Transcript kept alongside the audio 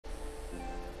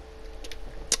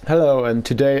Hello, and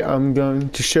today I'm going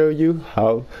to show you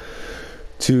how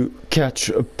to catch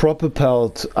a proper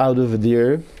pelt out of a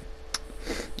deer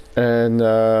and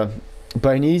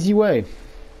by an easy way,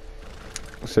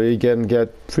 so you can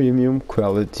get premium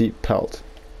quality pelt.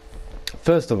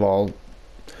 First of all,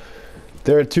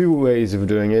 there are two ways of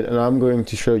doing it, and I'm going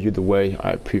to show you the way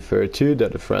I prefer to,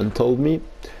 that a friend told me.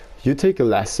 You take a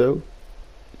lasso,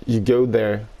 you go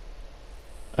there,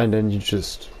 and then you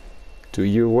just do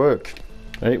your work.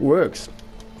 And it works.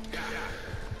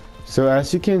 So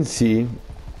as you can see,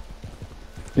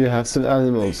 you have some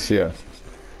animals here.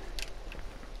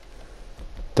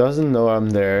 Doesn't know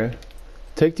I'm there.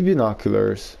 Take the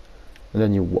binoculars and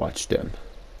then you watch them.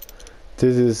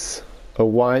 This is a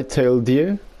white-tailed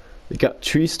deer. It got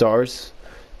 3 stars.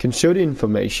 Can show the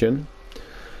information.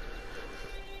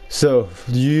 So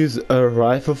use a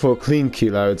rifle for a clean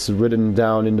kill. It's written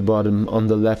down in the bottom on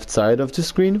the left side of the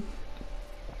screen.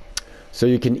 So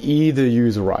you can either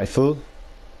use a rifle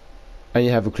and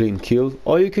you have a clean kill,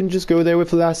 or you can just go there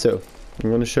with a lasso. I'm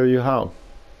going to show you how.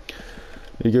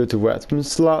 You go to weapon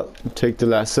slot, take the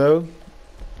lasso,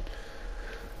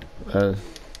 and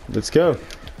let's go.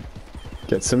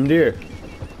 Get some deer.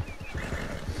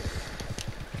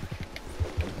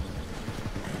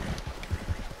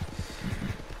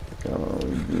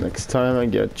 Next time I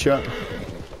get you.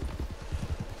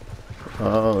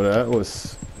 Oh, that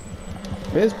was...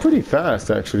 It's pretty fast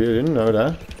actually, I didn't know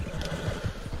that.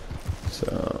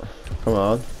 So, come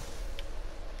on.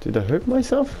 Did I hurt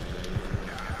myself?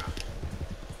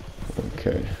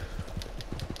 Okay.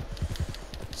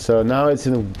 So now it's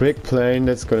in a big plane,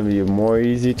 that's gonna be more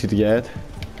easy to get.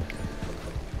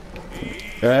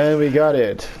 And we got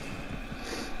it.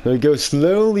 We go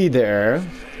slowly there.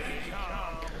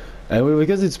 And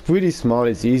because it's pretty small,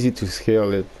 it's easy to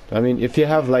scale it. I mean, if you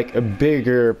have like a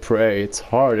bigger prey, it's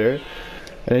harder.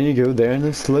 And then you go there and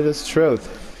then slit his throat.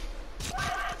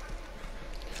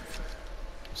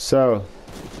 So,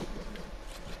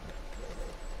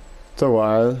 it's a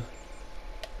while.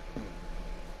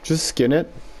 Just skin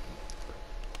it.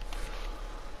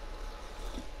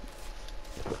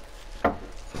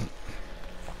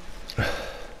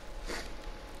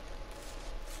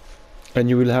 And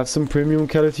you will have some premium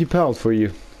quality pelt for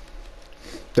you.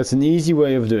 That's an easy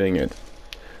way of doing it.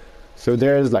 So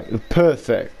there's like a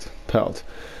perfect pelt.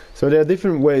 So there are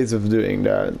different ways of doing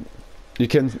that. You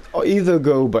can either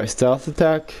go by stealth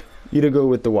attack, either go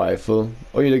with the rifle,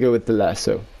 or either go with the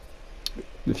lasso.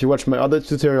 If you watch my other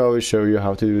tutorial, I will show you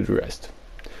how to do the rest.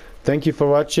 Thank you for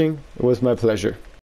watching. It was my pleasure.